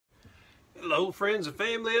Hello friends and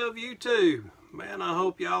family of YouTube. Man, I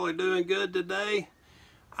hope y'all are doing good today.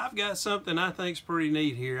 I've got something I think's pretty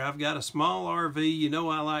neat here. I've got a small RV. You know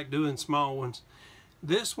I like doing small ones.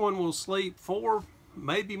 This one will sleep 4,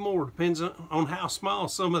 maybe more, depends on how small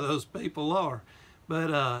some of those people are.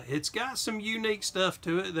 But it's got some unique stuff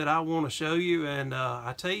to it that I want to show you, and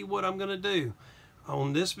I tell you what I'm going to do.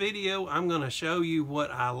 On this video, I'm going to show you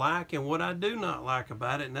what I like and what I do not like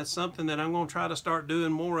about it, and that's something that I'm going to try to start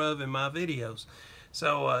doing more of in my videos.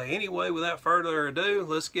 So anyway, without further ado,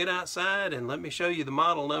 let's get outside and let me show you the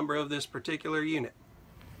model number of this particular unit.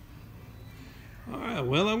 Alright,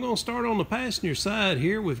 well, I'm going to start on the passenger side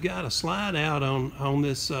here. We've got a slide out on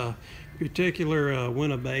this particular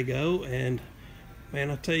Winnebago, and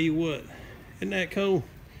man, I tell you what, isn't that cool?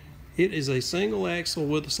 It is a single axle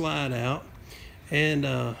with a slide out. And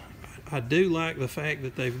I do like the fact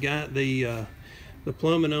that they've got the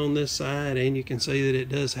plumbing on this side, and you can see that it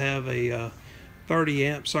does have a 30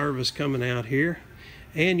 amp service coming out here.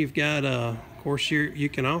 And you've got, of course, you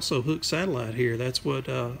can also hook satellite here. That's what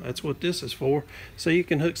this is for. So you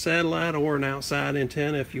can hook satellite or an outside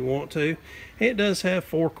antenna if you want to. It does have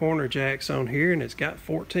 4 corner jacks on here, and it's got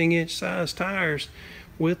 14-inch size tires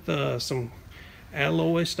with some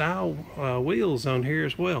alloy style wheels on here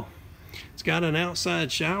as well. It's got an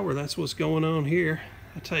outside shower. That's what's going on here.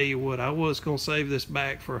 I tell you what, I was going to save this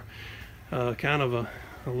back for kind of a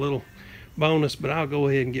little bonus, but I'll go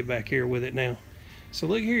ahead and get back here with it now. So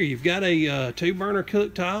look here, you've got a 2-burner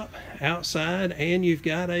cooktop outside, and you've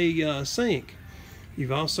got a sink.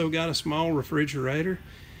 You've also got a small refrigerator,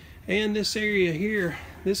 and this area here,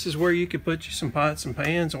 this is where you could put you some pots and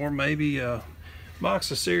pans, or maybe a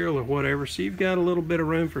box of cereal or whatever. So you've got a little bit of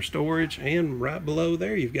room for storage, and right below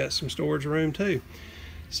there you've got some storage room too.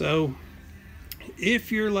 So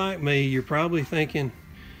if you're like me, you're probably thinking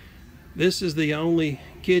this is the only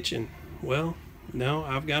kitchen. Well, no,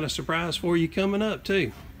 I've got a surprise for you coming up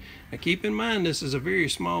too. Now keep in mind, this is a very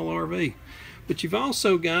small RV, but you've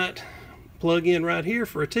also got plug-in right here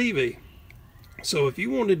for a TV. So if you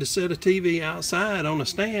wanted to set a TV outside on a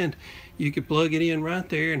stand, you could plug it in right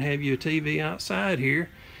there and have you a TV outside here.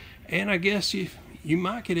 And I guess you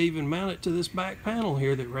might could even mount it to this back panel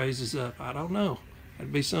here that raises up. I don't know.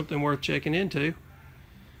 That'd be something worth checking into.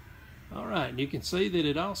 All right, and you can see that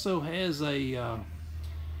it also has a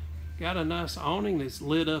got a nice awning that's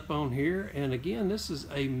lit up on here. And again, this is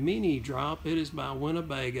a mini drop. It is by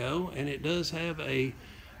Winnebago, and it does have a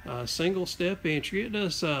single step entry. It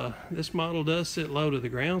does this model does sit low to the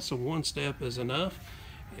ground, so 1 step is enough.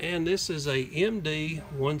 And this is a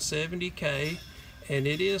MD170K, and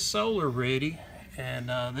it is solar ready. And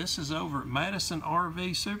this is over at Madison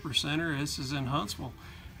RV Super Center. This is in Huntsville,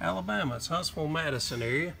 Alabama. It's Huntsville, Madison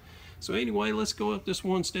area. So anyway, let's go up this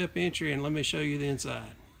 1 step entry and let me show you the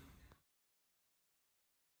inside.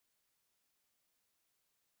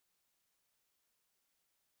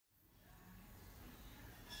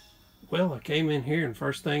 Well, I came in here, and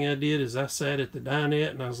first thing I did is I sat at the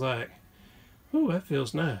dinette, and I was like, "Oh, that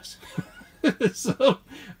feels nice." So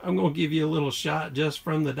I'm going to give you a little shot just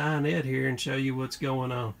from the dinette here and show you what's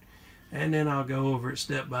going on. And then I'll go over it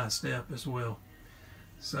step by step as well.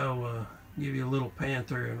 So give you a little pan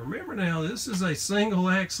through. And remember now, this is a single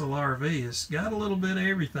axle RV. It's got a little bit of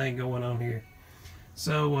everything going on here.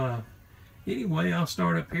 So anyway, I'll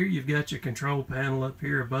start up here. You've got your control panel up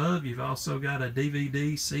here above. You've also got a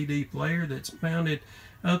DVD CD player that's mounted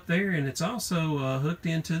up there, and it's also hooked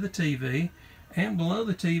into the TV. And below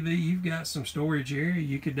the TV, you've got some storage area.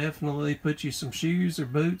 You could definitely put you some shoes or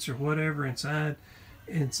boots or whatever inside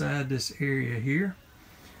this area here.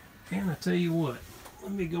 And I tell you what,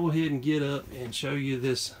 let me go ahead and get up and show you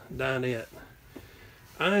this dinette.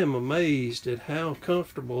 I am amazed at how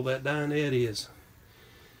comfortable that dinette is.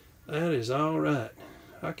 That is all right.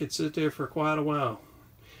 I could sit there for quite a while.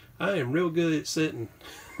 I am real good at sitting.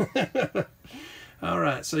 All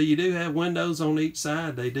right, so you do have windows on each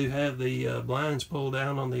side. They do have the blinds pulled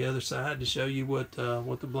down on the other side to show you what the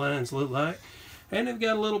blinds look like. And they've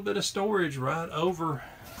got a little bit of storage right over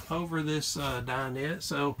this dinette.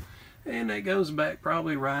 So, and that goes back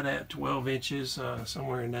probably right at 12 inches,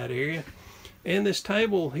 somewhere in that area. And this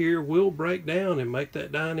table here will break down and make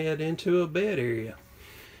that dinette into a bed area.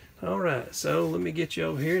 All right, so let me get you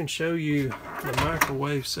over here and show you the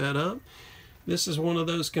microwave setup. This is one of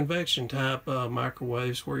those convection type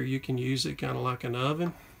microwaves where you can use it kind of like an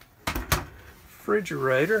oven.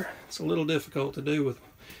 Refrigerator, it's a little difficult to do with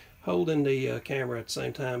holding the camera at the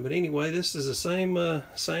same time, but anyway, this is the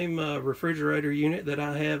same refrigerator unit that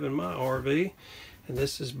I have in my RV, and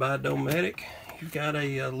this is by Dometic. You've got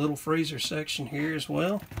a little freezer section here as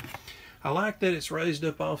well. I like that it's raised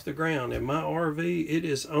up off the ground. In my RV, it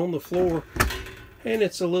is on the floor, and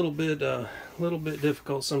it's a little bit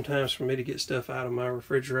difficult sometimes for me to get stuff out of my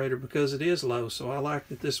refrigerator because it is low. So I like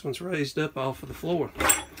that this one's raised up off of the floor.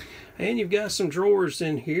 And you've got some drawers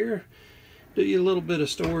in here. Do you a little bit of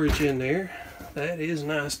storage in there. That is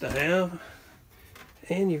nice to have.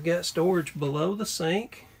 And you've got storage below the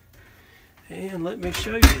sink. And let me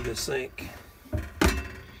show you the sink.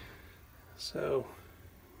 So,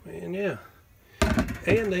 and yeah.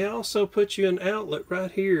 And they also put you an outlet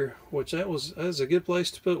right here, which that's a good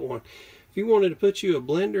place to put one. If you wanted to put you a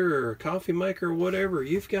blender or a coffee maker or whatever,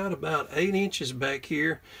 you've got about 8 inches back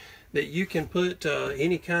here that you can put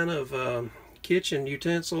any kind of kitchen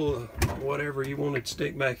utensil, whatever you wanted to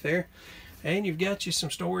stick back there. And you've got you some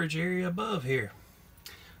storage area above here,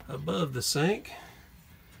 above the sink.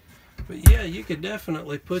 But yeah, you could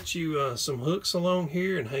definitely put you some hooks along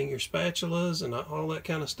here and hang your spatulas and all that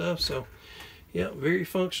kind of stuff. So yeah, very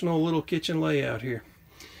functional little kitchen layout here.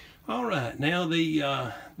 All right, now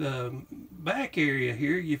the back area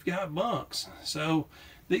here, you've got bunks. So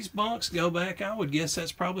these bunks go back, I would guess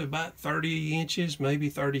that's probably about 30 inches, maybe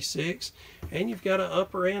 36. And you've got an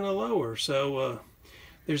upper and a lower. So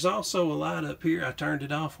there's also a light up here. I turned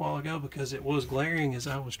it off a while ago because it was glaring as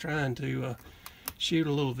I was trying to shoot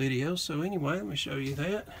a little video. So anyway, let me show you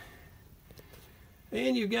that.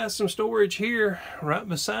 And you've got some storage here right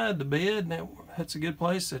beside the bed. Now, that's a good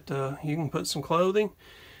place that you can put some clothing.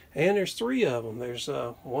 And there's 3 of them. There's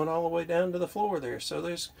one all the way down to the floor there. So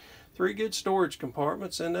there's 3 good storage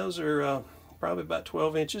compartments, and those are probably about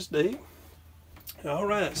 12 inches deep. All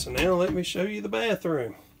right, so now let me show you the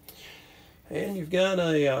bathroom. And you've got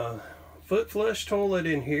a foot flush toilet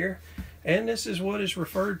in here, and this is what is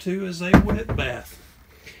referred to as a wet bath.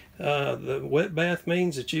 The wet bath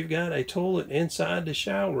means that you've got a toilet inside the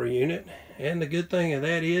shower unit, and the good thing of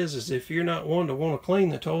that is if you're not one to want to clean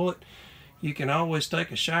the toilet, you can always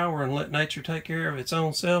take a shower and let nature take care of its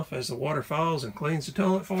own self as the water falls and cleans the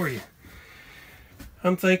toilet for you.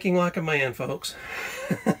 I'm thinking like a man, folks.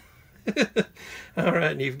 All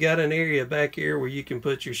right, and you've got an area back here where you can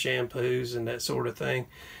put your shampoos and that sort of thing.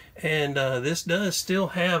 And this does still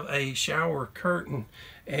have a shower curtain,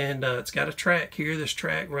 and it's got a track here. This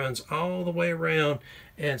track runs all the way around,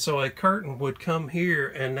 and so a curtain would come here,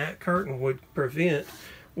 and that curtain would prevent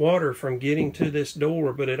water from getting to this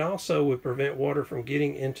door, but it also would prevent water from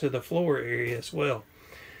getting into the floor area as well.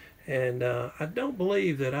 And I don't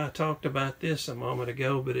believe that I talked about this a moment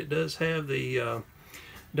ago, but it does have the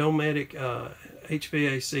Dometic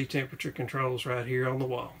HVAC temperature controls right here on the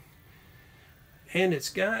wall. And it's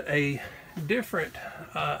got a different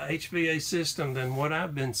HVAC system than what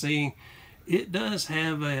I've been seeing. It does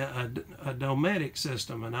have a Dometic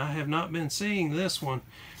system, and I have not been seeing this one.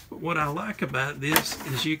 But what I like about this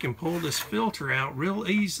is you can pull this filter out real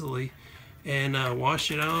easily and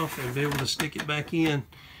wash it off and be able to stick it back in.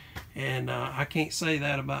 And I can't say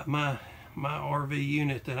that about my RV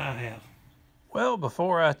unit that I have. Well,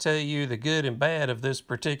 before I tell you the good and bad of this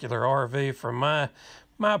particular RV from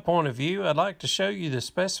my point of view, I'd like to show you the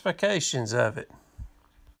specifications of it.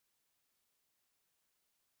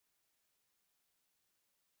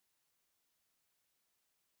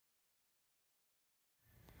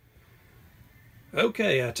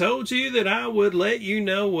 Okay, I told you that I would let you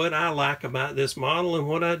know what I like about this model and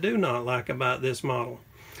what I do not like about this model.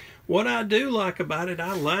 What I do like about it,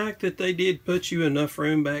 I like that they did put you enough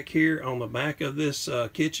room back here on the back of this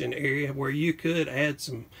kitchen area where you could add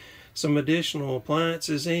some additional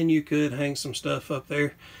appliances, and you could hang some stuff up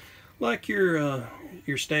there like your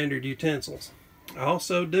standard utensils. I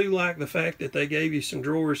also do like the fact that they gave you some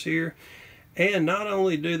drawers here. And not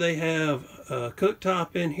only do they have a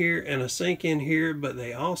cooktop in here and a sink in here, but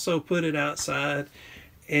they also put it outside.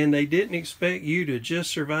 And they didn't expect you to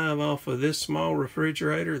just survive off of this small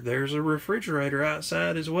refrigerator. There's a refrigerator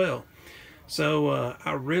outside as well. So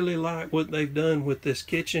I really like what they've done with this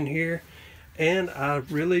kitchen here. And I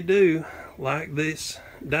really do like this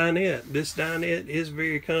dinette. This dinette is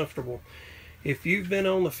very comfortable. If you've been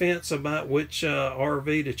on the fence about which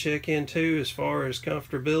RV to check into as far as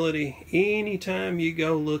comfortability, anytime you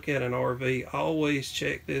go look at an RV, always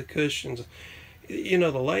check the cushions. You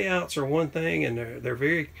know, the layouts are one thing, and they're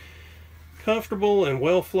very comfortable and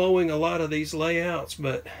well flowing, a lot of these layouts,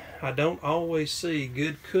 but I don't always see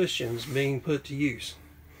good cushions being put to use.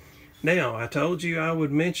 Now, I told you I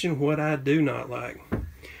would mention what I do not like.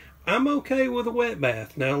 I'm okay with a wet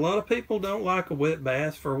bath. Now, a lot of people don't like a wet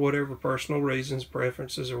bath for whatever personal reasons,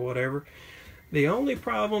 preferences, or whatever. The only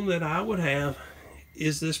problem that I would have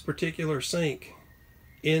is this particular sink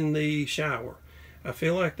in the shower. I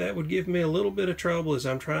feel like that would give me a little bit of trouble as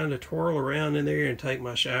I'm trying to twirl around in there and take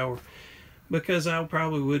my shower, because I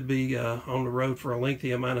probably would be on the road for a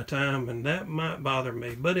lengthy amount of time, and that might bother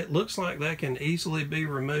me. But it looks like that can easily be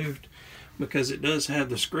removed because it does have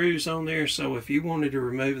the screws on there, so if you wanted to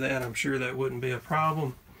remove that, I'm sure that wouldn't be a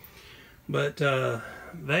problem. But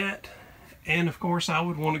that, and of course I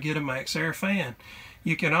would want to get a Max Air fan.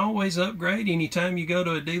 You can always upgrade anytime you go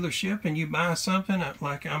to a dealership and you buy something.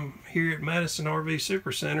 Like I'm here at Madison RV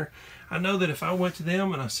Super Center, I know that if I went to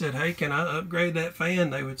them and I said, hey, can I upgrade that fan,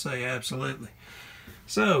 they would say absolutely.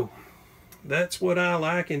 So that's what I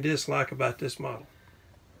like and dislike about this model.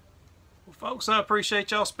 Well, folks, I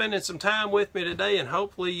appreciate y'all spending some time with me today, and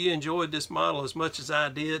hopefully you enjoyed this model as much as I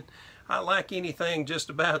did. I like anything just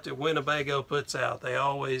about that Winnebago puts out. They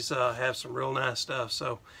always have some real nice stuff.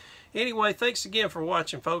 So anyway, thanks again for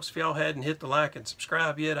watching, folks. If y'all hadn't hit the like and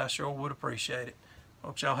subscribe yet, I sure would appreciate it.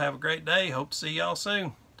 Hope y'all have a great day. Hope to see y'all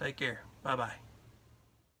soon. Take care. Bye-bye.